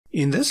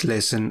In this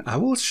lesson, I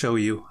will show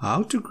you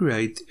how to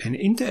create an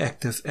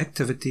interactive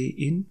activity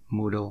in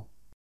Moodle.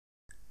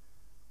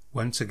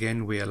 Once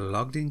again, we are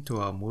logged into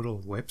our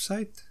Moodle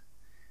website,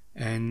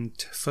 and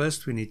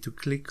first we need to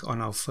click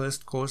on our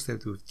first course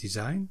that we've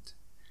designed.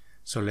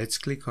 So let's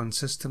click on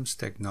Systems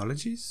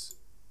Technologies.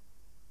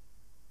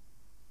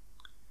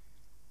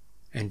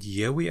 And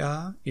here we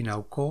are in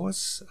our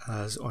course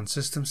on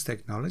Systems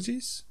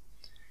Technologies.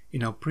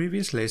 In our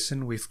previous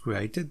lesson, we've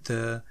created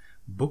the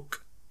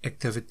book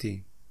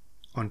activity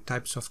on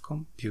types of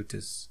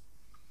computers.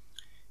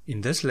 In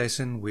this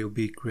lesson, we'll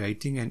be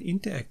creating an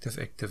interactive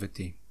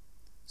activity.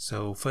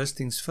 So first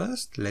things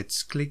first,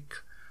 let's click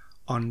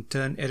on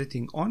Turn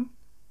Editing On.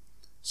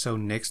 So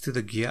next to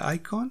the gear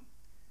icon,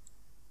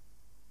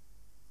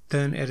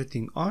 Turn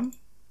Editing On.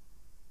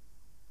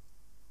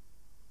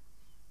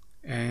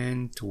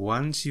 And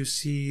once you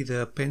see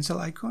the pencil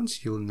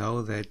icons, you'll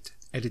know that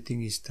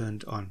editing is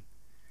turned on.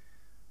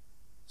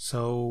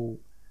 So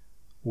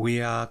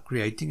we are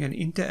creating an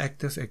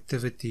interactive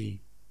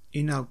activity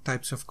in our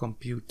types of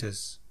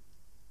computers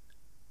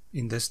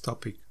in this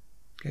topic.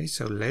 Okay,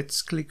 so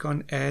let's click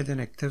on Add an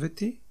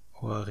Activity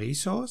or a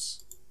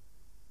Resource.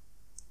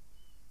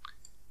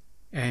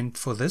 And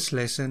for this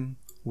lesson,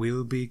 we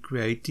will be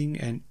creating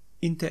an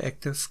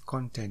interactive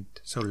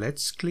content. So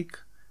let's click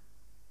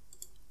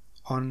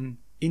on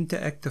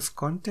Interactive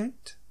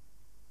Content,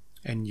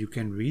 and you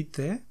can read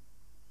there.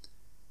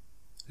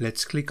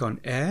 Let's click on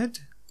Add.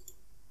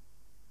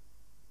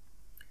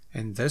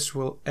 And this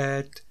will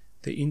add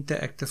the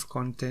interactive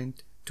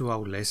content to our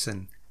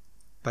lesson.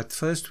 But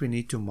first we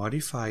need to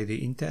modify the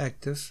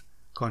interactive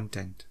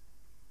content.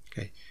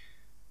 Okay.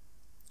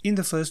 In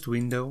the first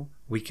window,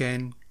 we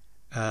can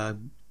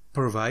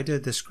provide a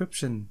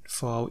description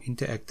for our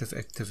interactive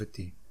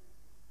activity.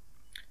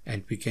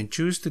 And we can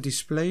choose to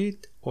display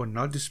it or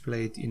not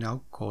display it in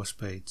our course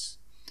page.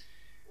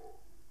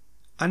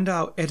 Under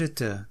our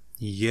editor,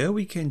 here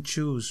we can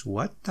choose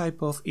what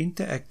type of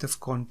interactive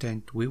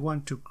content we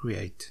want to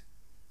create.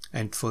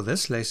 And for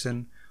this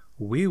lesson,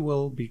 we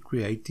will be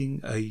creating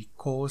a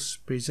course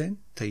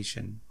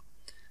presentation.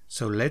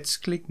 So let's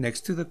click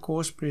next to the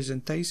course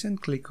presentation,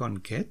 click on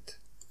Get.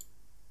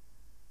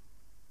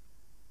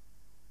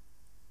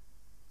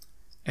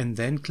 And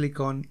then click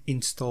on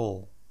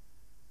Install.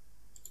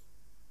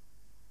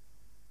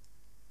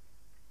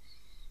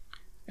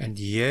 And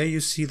here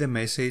you see the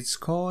message,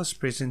 Course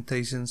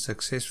Presentation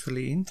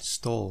Successfully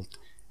Installed.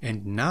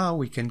 And now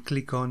we can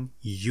click on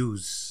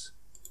Use.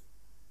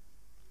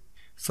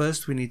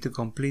 First we need to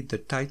complete the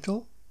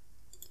title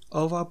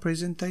of our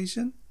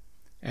presentation.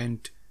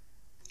 And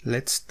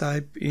let's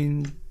type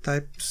in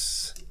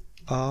types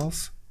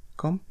of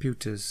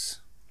computers.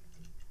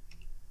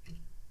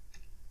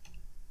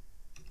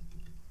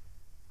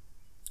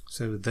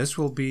 So this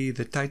will be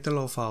the title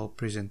of our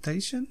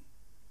presentation.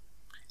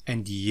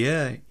 And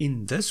here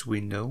in this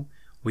window,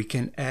 we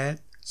can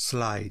add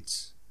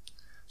slides.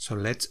 So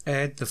let's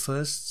add the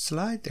first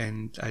slide,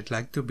 and I'd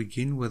like to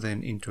begin with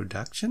an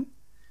introduction.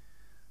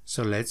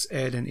 So let's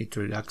add an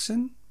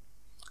introduction.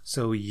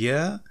 So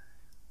here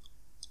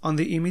on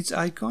the image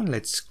icon,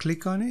 let's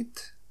click on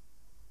it.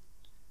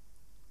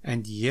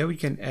 And here we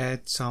can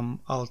add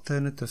some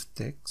alternative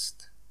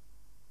text.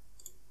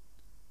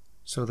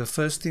 So the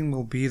first thing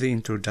will be the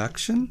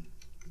introduction.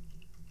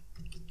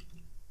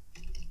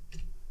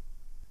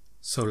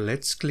 So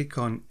let's click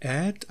on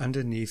Add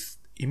underneath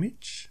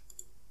Image.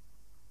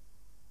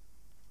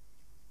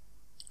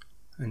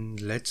 And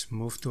let's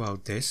move to our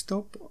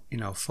desktop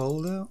in our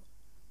folder.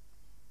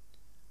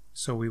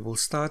 So we will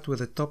start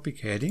with a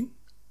topic heading.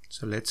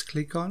 So let's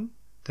click on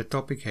the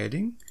topic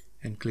heading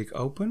and click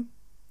Open.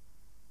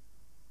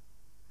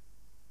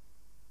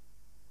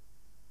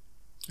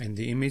 And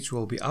the image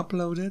will be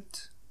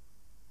uploaded.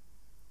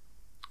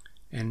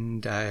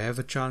 And I have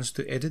a chance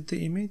to edit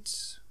the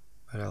image,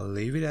 but I'll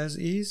leave it as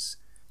is.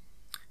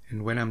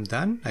 And when I'm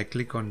done, I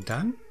click on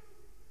Done.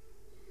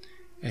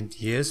 And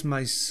here's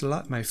my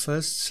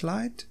first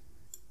slide.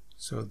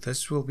 So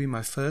this will be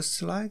my first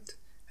slide.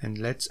 And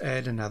let's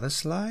add another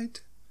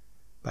slide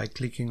by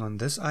clicking on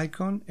this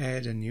icon,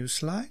 add a new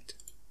slide.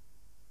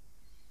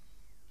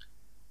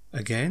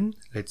 Again,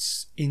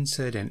 let's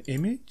insert an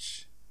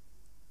image.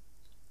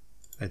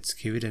 Let's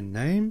give it a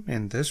name,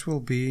 and this will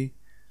be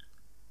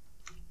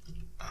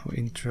our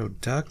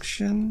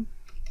introduction.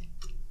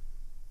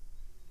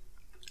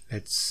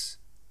 Let's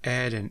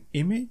add an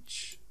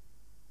image.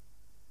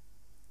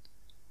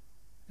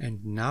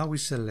 And now we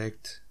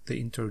select the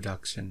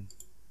introduction.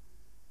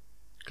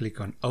 Click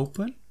on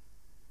Open.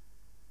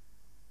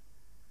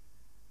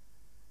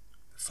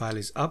 The file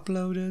is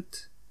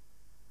uploaded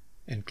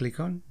and click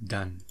on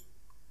Done.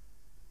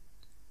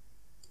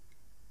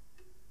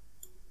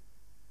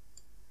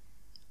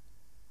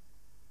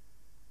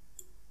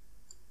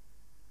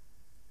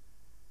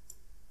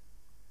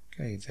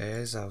 Okay,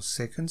 there's our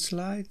second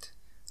slide.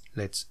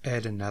 Let's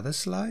add another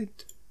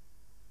slide.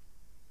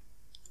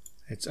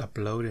 Let's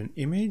upload an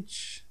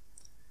image,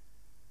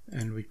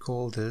 and we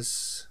call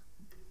this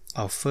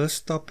our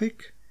first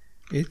topic.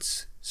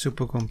 It's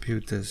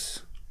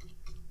supercomputers.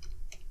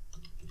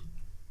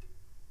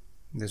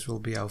 This will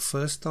be our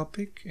first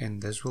topic,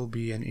 and this will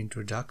be an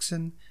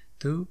introduction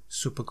to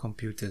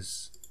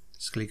supercomputers.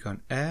 Let's click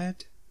on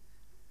Add,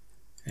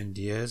 and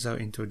here's our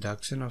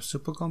introduction of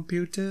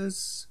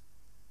supercomputers.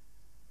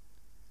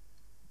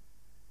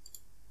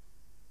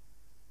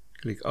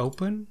 Click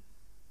Open.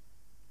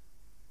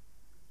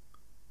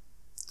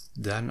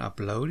 Done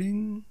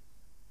uploading.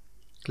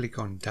 Click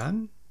on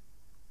Done.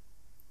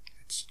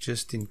 Let's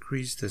just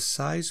increase the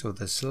size of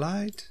the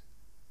slide.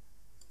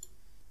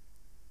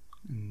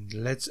 And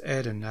let's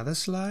add another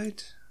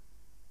slide.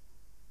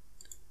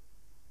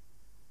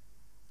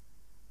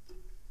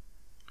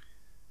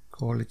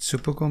 Call it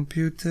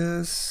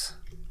supercomputers.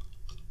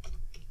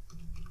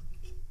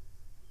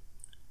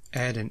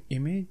 Add an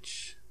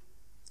image.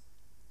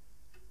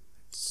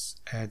 Let's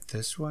add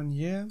this one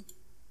here.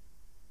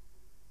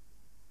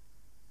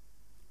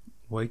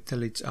 Wait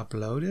till it's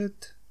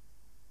uploaded.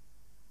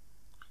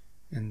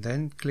 And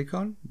then click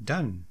on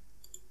Done.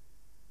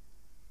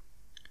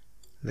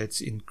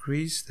 Let's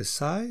increase the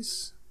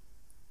size.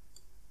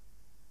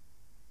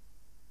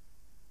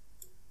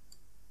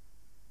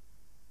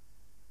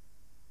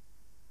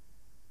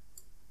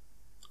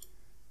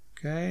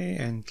 Okay,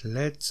 and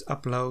let's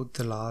upload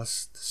the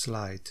last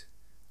slide.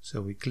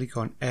 So we click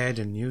on Add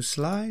a new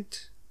slide.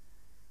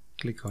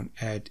 Click on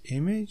Add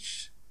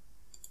image.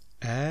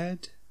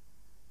 Add.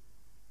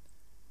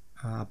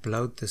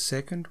 Upload the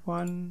second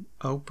one.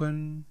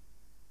 Open.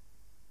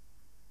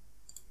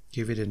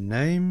 Give it a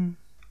name.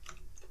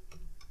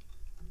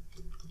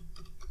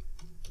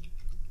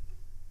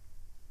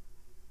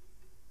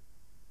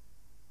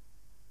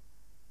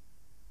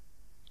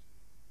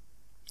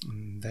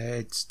 And there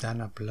it's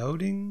done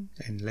uploading,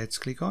 and let's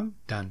click on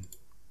Done.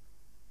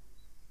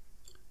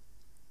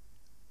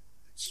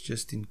 Let's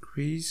just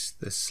increase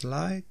the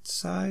slide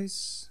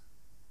size.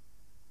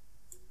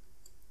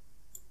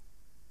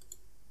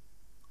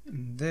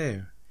 And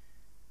there.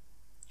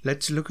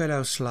 Let's look at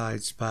our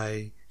slides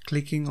by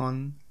clicking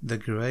on the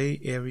gray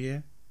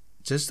area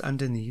just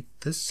underneath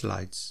the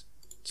slides.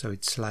 So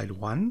it's slide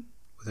 1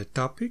 with a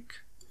topic,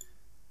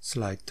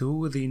 slide 2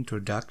 with the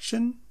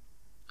introduction,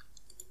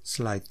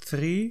 slide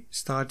 3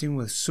 starting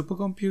with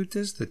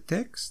supercomputers, the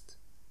text,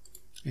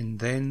 and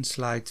then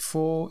slide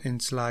 4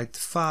 and slide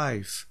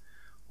 5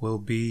 will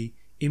be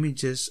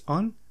images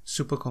on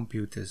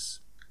supercomputers.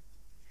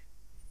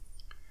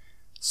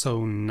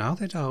 So now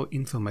that our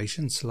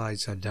information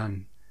slides are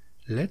done,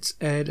 let's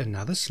add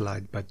another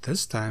slide, but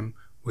this time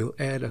we'll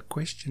add a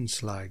question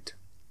slide.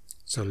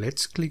 So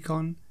let's click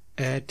on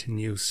Add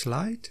New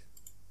Slide.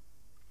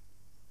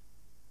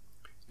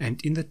 And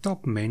in the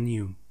top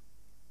menu,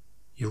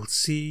 you'll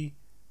see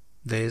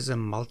there's a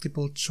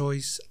multiple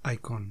choice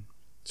icon.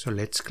 So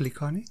let's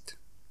click on it.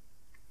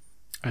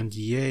 And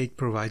here it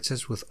provides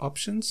us with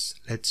options.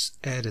 Let's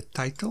add a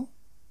title.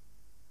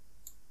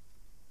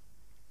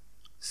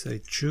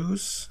 Say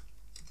choose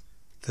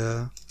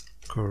the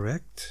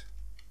correct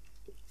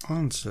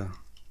answer.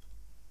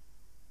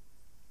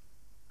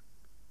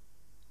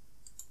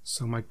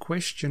 So my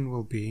question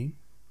will be,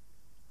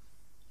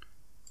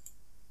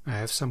 I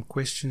have some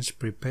questions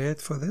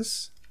prepared for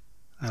this.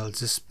 I'll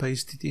just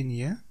paste it in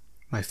here.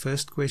 My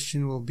first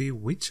question will be,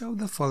 which of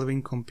the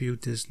following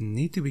computers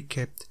need to be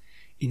kept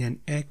in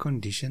an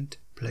air-conditioned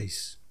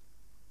place?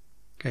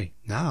 Okay,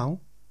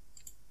 now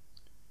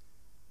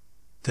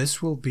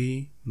this will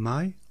be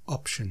my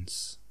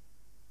options.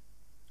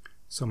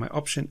 So my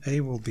option A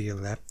will be a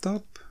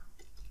laptop,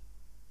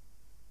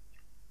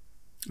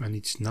 and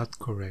it's not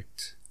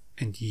correct.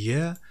 And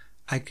here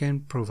I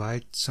can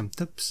provide some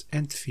tips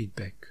and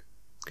feedback.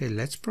 Okay,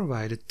 let's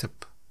provide a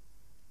tip.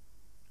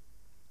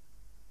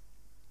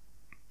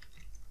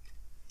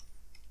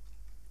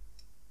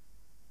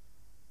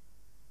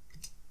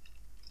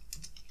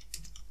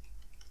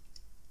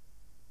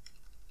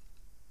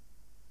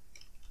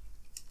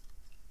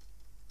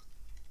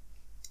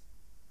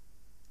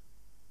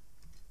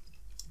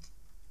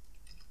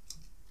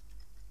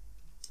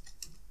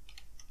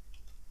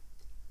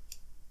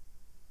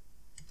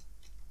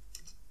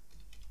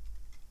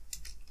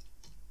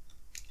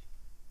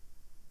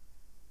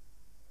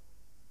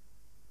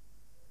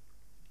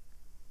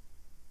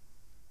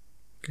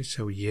 Okay,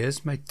 so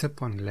here's my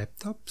tip on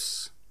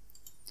laptops,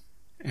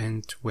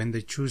 and when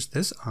they choose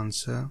this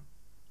answer,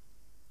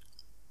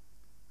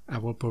 I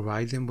will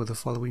provide them with the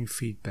following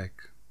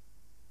feedback.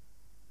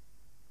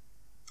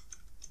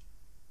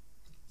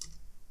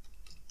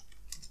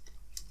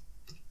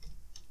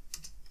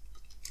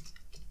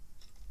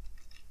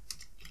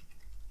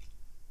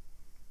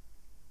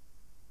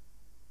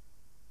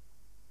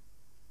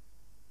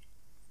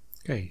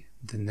 Okay,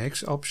 the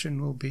next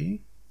option will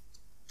be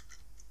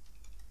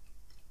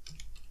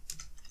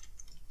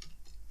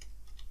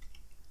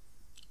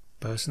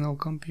personal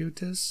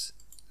computers.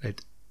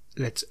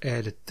 Let's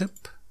add a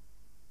tip.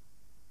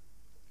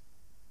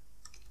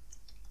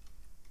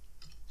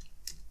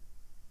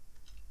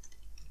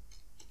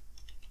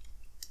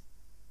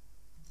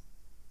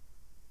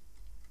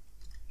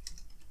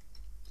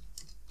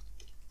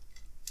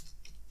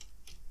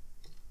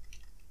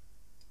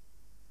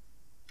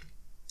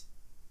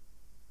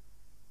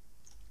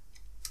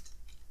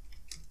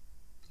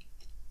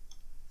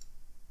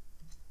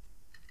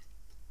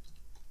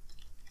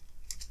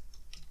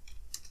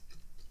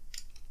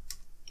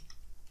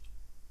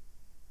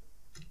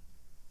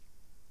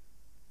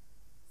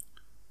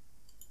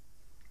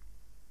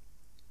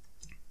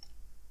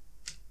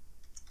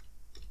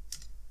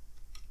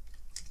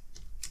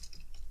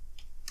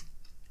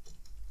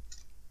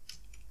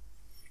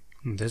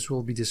 This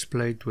will be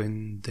displayed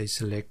when they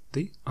select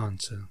the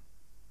answer.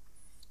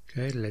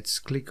 Okay, let's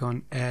click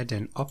on add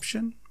an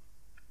option.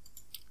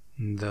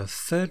 The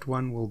third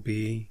one will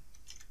be,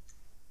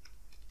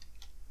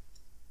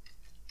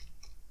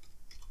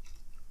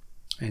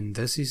 and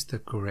this is the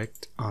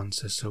correct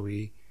answer, so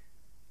we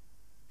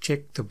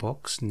check the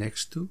box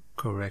next to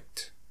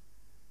correct.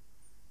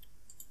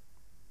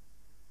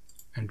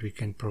 And we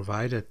can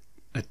provide a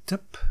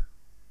tip.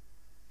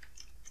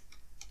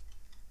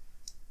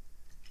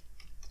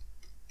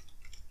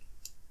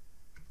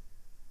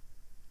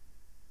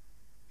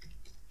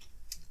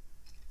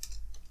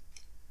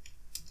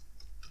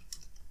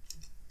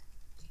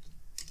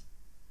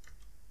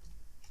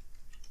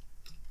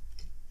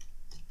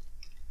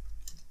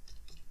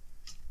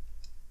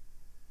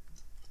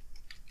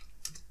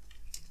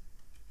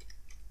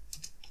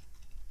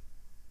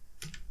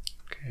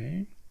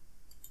 Okay.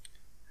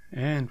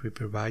 And we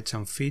provide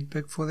some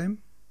feedback for them.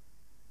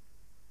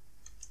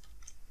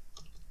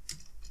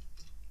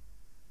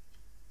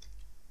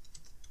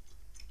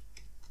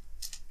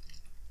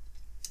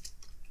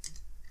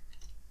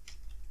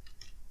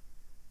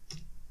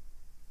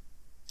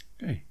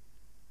 Okay.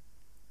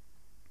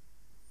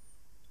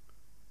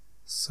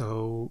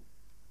 So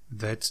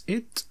that's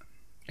it.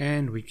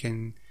 And we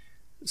can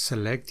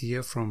select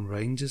here from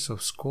ranges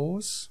of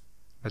scores,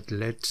 but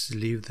let's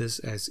leave this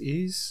as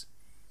is.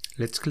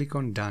 Let's click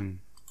on done.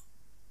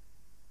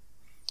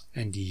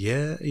 And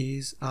here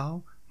is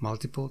our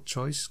multiple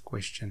choice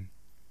question.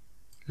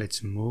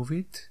 Let's move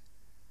it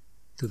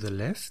to the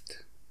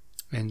left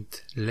and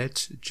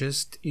let's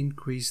just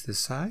increase the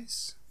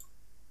size.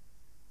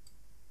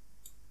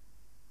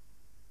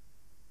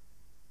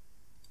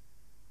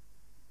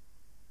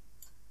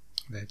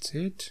 That's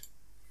it.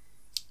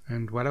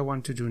 And what I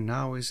want to do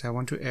now is I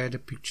want to add a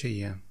picture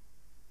here.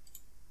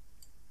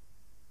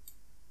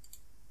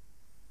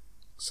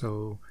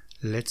 So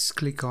let's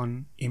click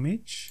on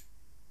image.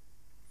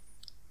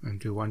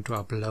 And we want to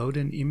upload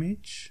an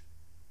image.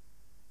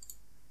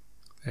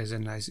 There's a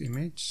nice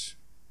image.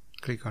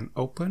 Click on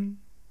open.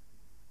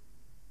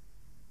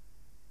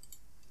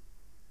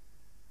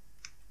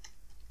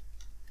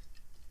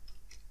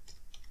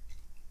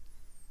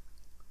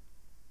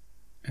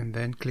 And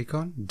then click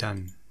on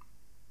done.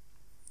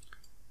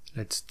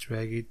 Let's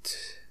drag it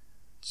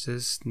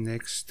just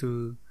next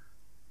to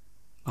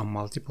a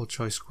multiple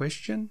choice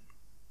question.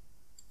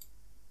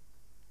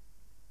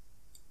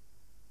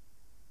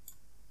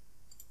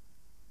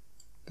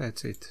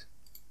 That's it.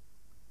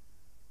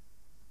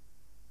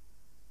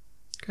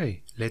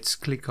 Okay, let's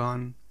click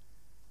on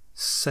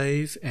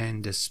save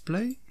and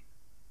display.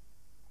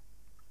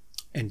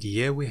 And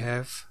here we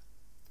have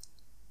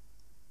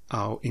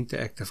our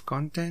interactive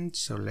content.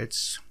 So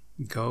let's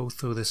go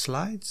through the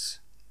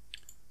slides.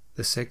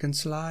 The second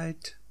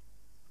slide,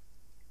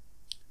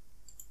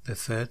 the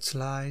third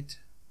slide,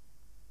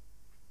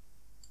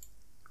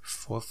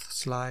 fourth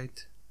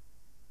slide,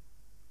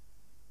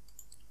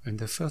 and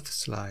the fifth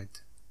slide.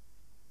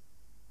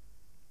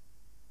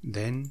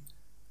 Then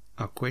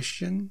a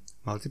question,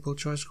 multiple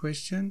choice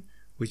question,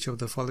 which of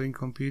the following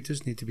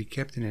computers need to be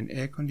kept in an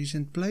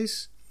air-conditioned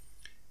place?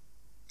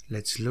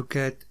 Let's look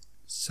at,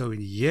 so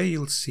here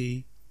you'll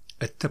see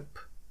a tip.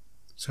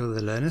 So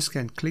the learners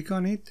can click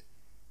on it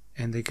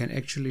and they can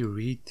actually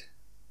read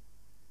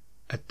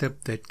a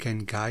tip that can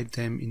guide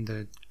them in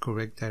the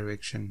correct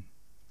direction.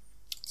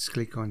 Let's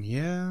click on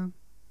here,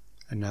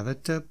 another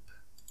tip,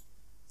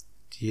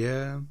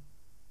 here,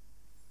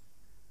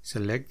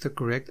 select the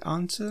correct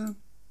answer,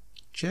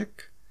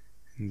 check,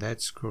 and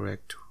that's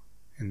correct.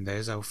 And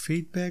there's our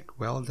feedback.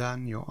 Well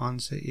done, your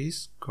answer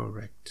is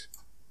correct.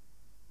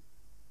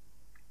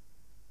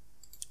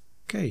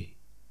 Okay,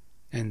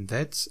 and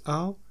that's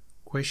our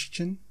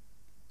question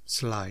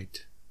slide.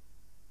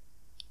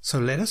 So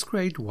let us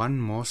create one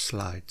more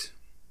slide.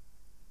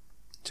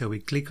 So we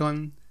click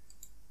on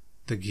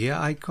the gear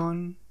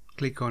icon,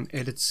 click on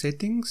edit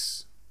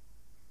settings,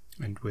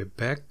 and we're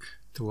back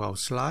to our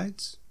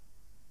slides.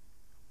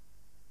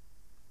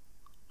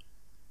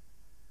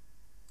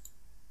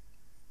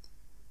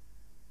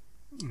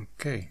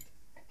 Okay,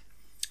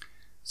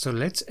 so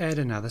let's add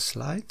another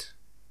slide.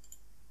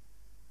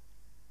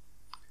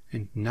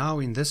 And now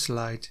in this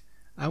slide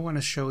I want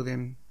to show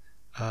them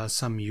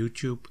some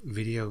YouTube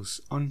videos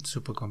on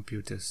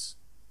supercomputers.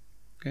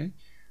 Okay,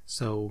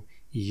 so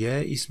here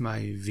is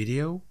my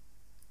video.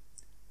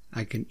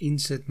 I can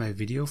insert my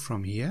video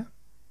from here.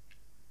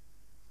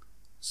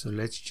 So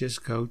let's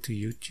just go to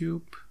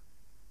YouTube.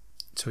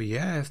 So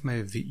here I have my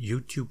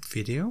YouTube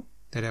video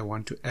that I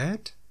want to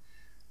add.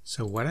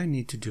 So what I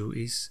need to do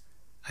is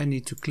I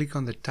need to click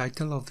on the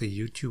title of the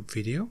YouTube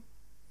video,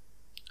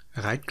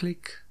 right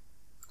click,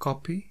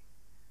 copy,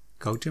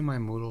 go to my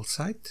Moodle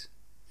site,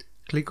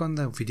 click on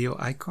the video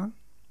icon,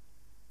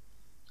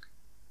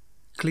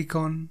 click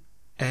on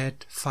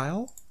add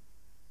file,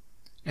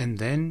 and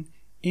then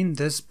in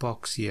this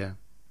box here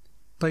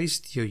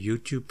paste your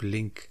YouTube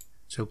link.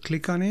 So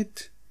click on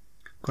it,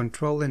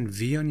 Ctrl and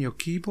V on your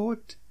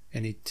keyboard,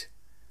 and it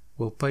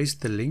will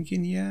paste the link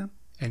in here,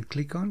 and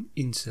click on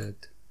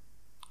insert.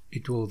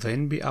 It will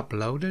then be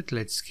uploaded.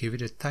 Let's give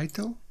it a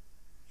title.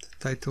 The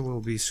title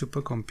will be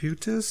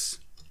Supercomputers.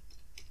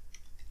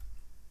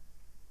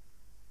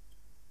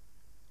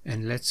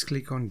 And let's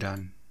click on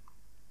Done.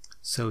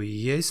 So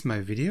here's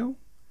my video.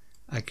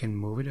 I can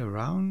move it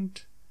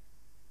around.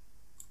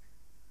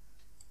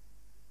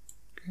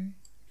 Okay.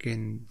 I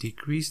can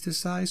decrease the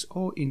size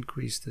or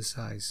increase the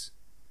size.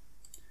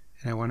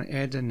 And I want to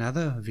add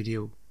another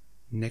video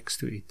next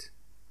to it.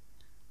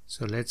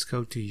 So let's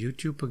go to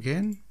YouTube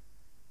again.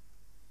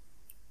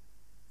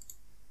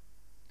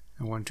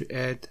 I want to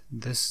add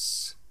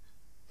this,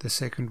 the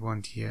second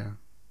one here.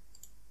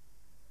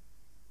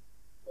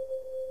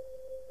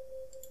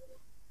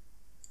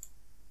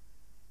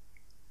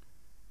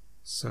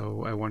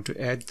 So I want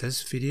to add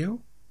this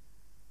video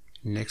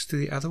next to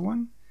the other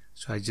one.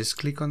 So I just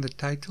click on the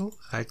title,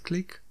 right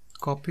click,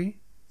 copy,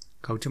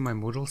 go to my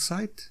Moodle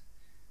site,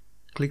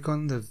 click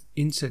on the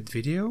insert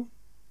video,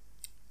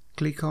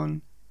 click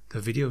on the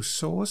video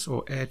source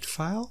or add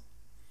file,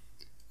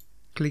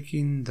 click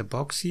in the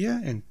box here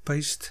and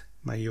paste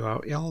my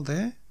URL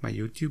there, my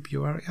YouTube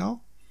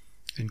URL,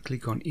 and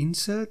click on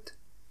insert,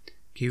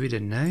 give it a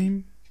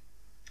name,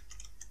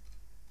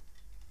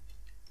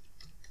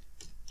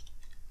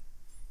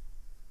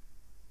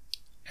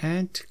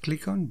 and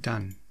click on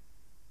done.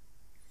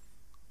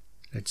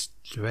 Let's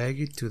drag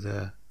it to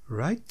the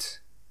right,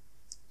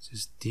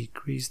 just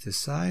decrease the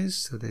size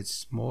so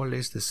that's more or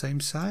less the same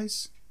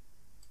size.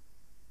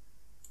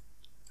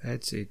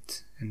 That's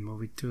it, and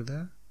move it to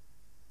the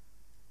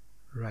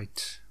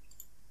right.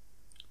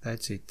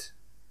 That's it.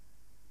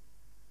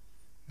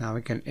 Now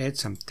we can add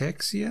some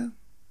text here.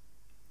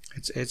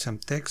 Let's add some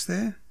text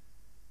there.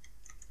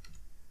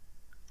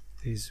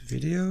 These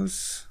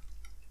videos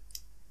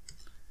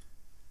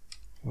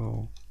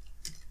will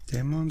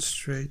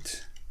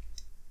demonstrate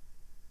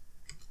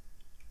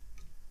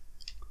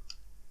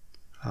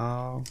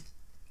how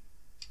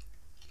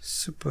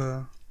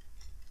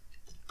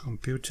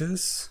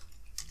supercomputers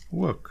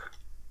work.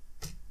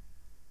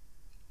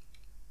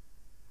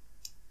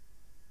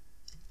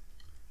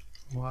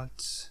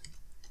 Watch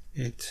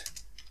it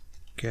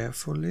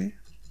carefully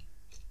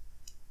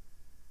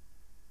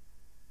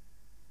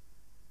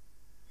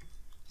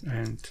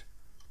and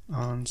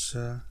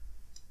answer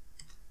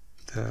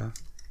the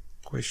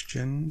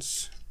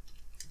questions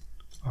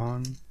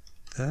on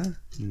the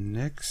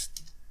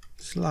next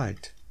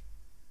slide.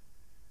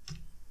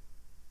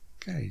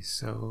 Okay,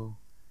 so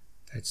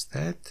that's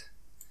that.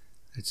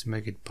 Let's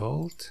make it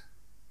bold.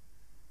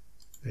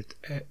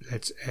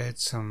 Let's add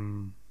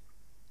some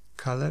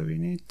color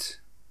in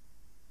it.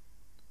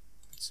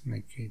 Let's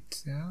make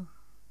it there.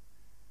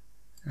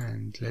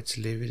 And let's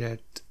leave it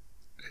at,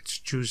 let's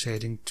choose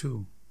heading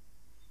 2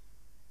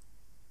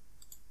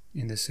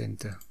 in the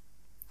center.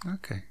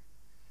 Okay.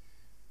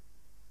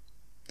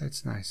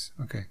 That's nice.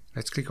 Okay,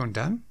 let's click on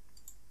done.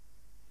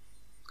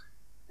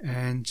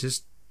 And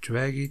just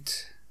drag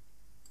it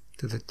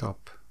to the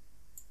top.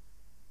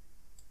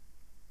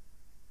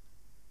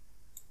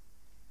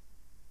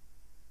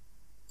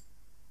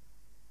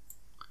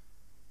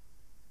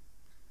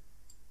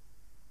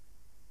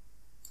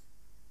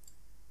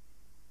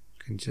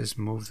 You can just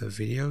move the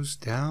videos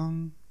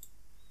down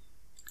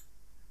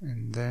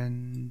and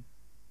then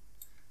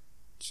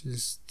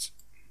just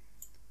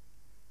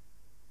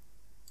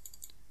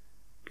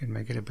can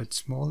make it a bit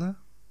smaller.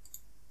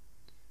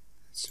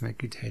 Let's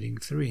make it heading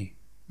 3.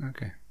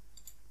 Okay.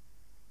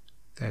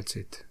 That's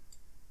it.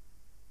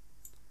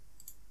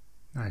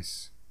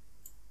 Nice.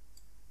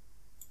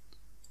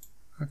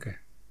 Okay.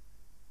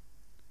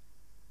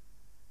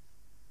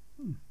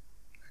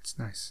 That's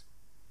nice.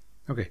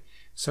 Okay,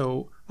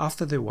 so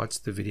after they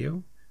watch the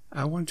video,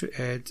 I want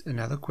to add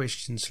another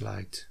question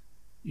slide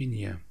in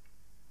here.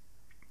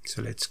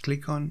 So let's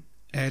click on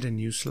add a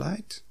new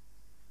slide.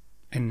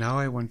 And now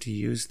I want to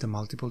use the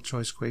multiple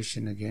choice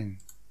question again.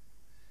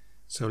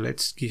 So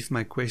let's give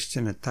my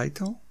question a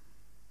title.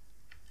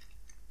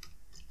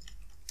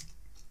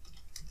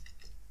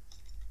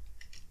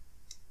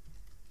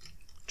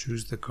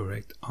 Choose the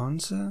correct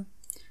answer.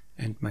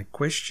 And my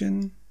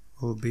question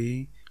will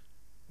be,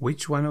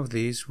 which one of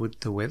these would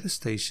the weather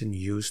station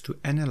use to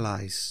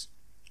analyze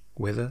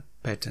weather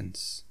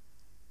patterns?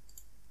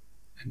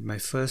 And my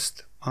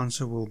first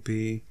answer will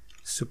be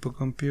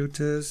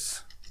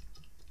supercomputers.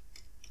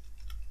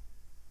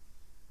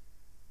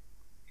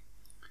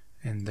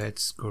 And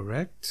that's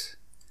correct.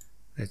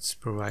 Let's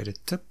provide a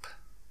tip.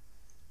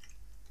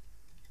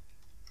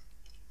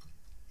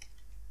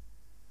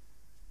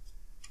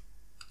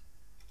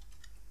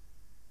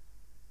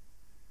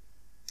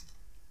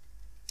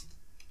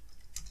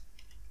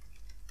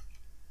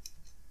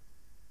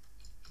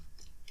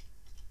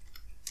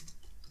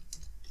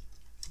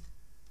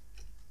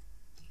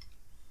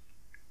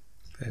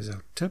 There's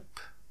our tip.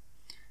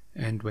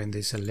 And when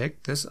they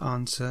select this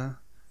answer,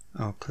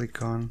 I'll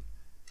click on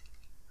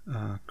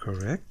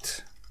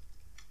correct.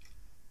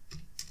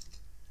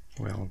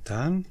 Well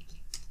done.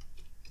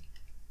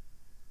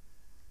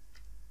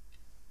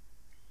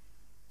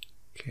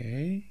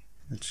 Okay,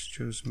 let's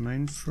choose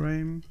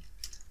mainframe.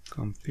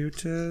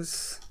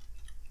 computers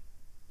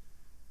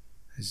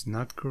is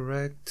not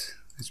correct.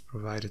 Let's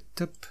provide a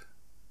tip.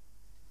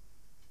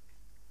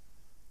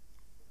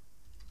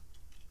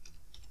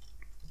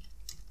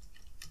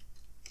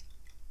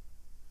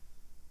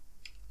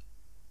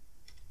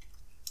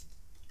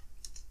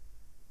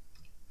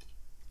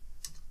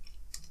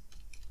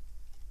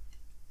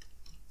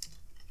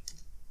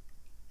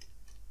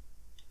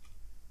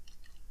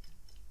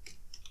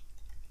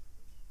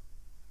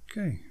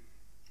 Okay,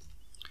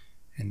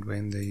 and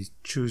when they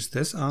choose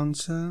this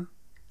answer,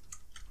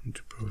 I want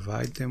to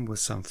provide them with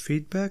some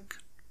feedback.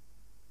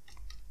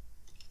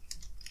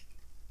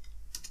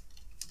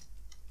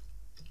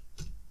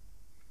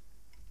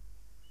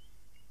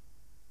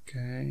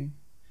 Okay,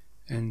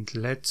 and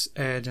let's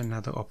add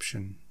another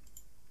option.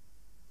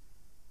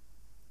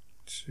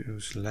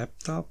 Choose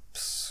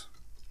laptops.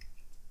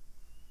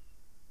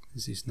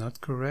 This is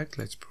not correct.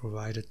 Let's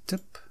provide a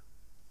tip.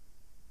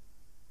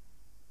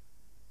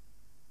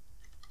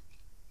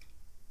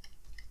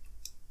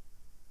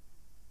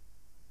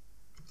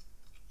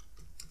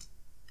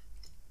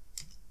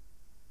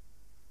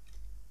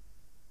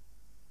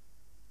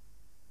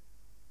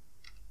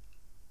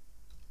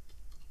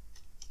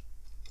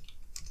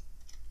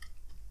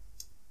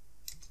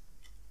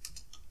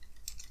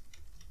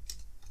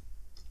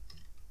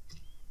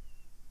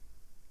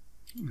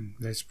 And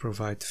let's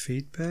provide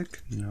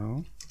feedback.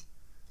 No,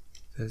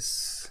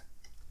 this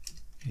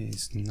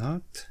is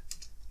not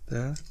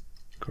the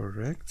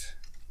correct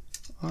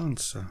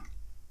answer.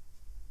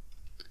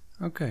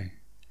 Okay,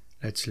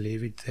 let's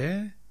leave it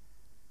there.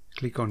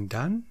 Click on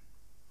done,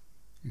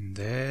 and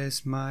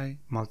there's my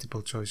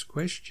multiple choice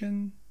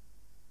question.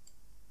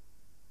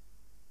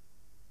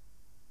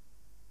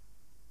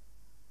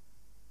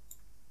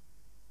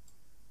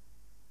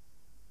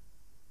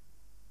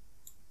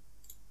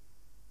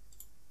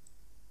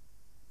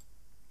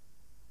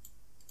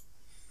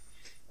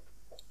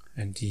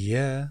 And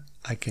here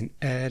I can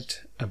add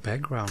a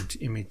background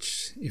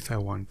image if I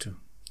want to.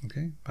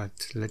 Okay,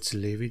 but let's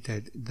leave it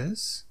at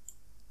this.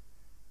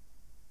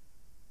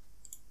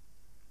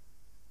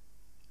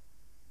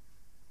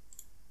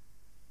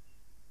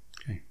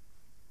 Okay,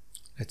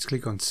 let's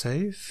click on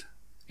save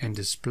and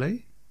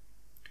display.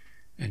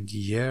 And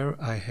here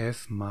I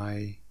have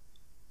my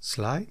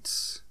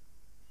slides.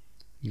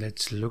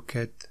 Let's look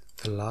at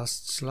the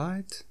last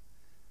slide,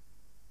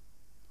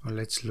 or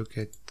let's look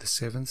at the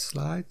 7th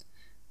slide.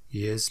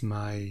 Here's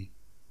my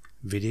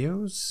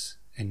videos,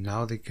 and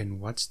now they can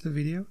watch the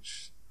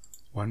videos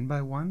one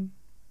by one.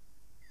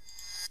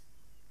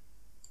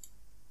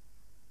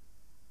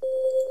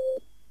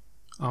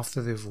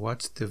 After they've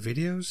watched the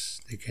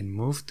videos, they can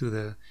move to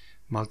the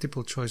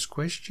multiple choice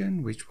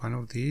question. Which one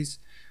of these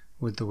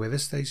would the weather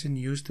station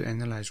use to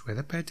analyze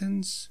weather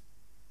patterns?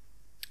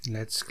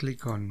 Let's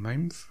click on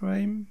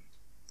mainframe.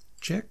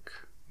 Check.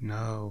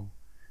 No,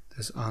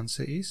 this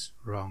answer is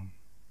wrong.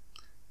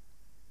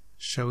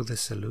 Show the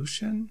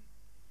solution,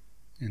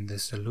 and the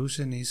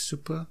solution is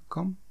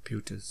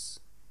supercomputers.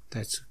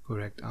 That's the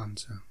correct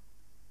answer.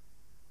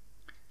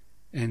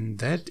 And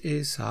that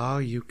is how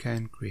you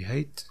can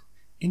create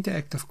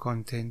interactive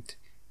content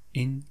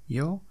in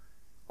your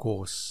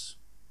course.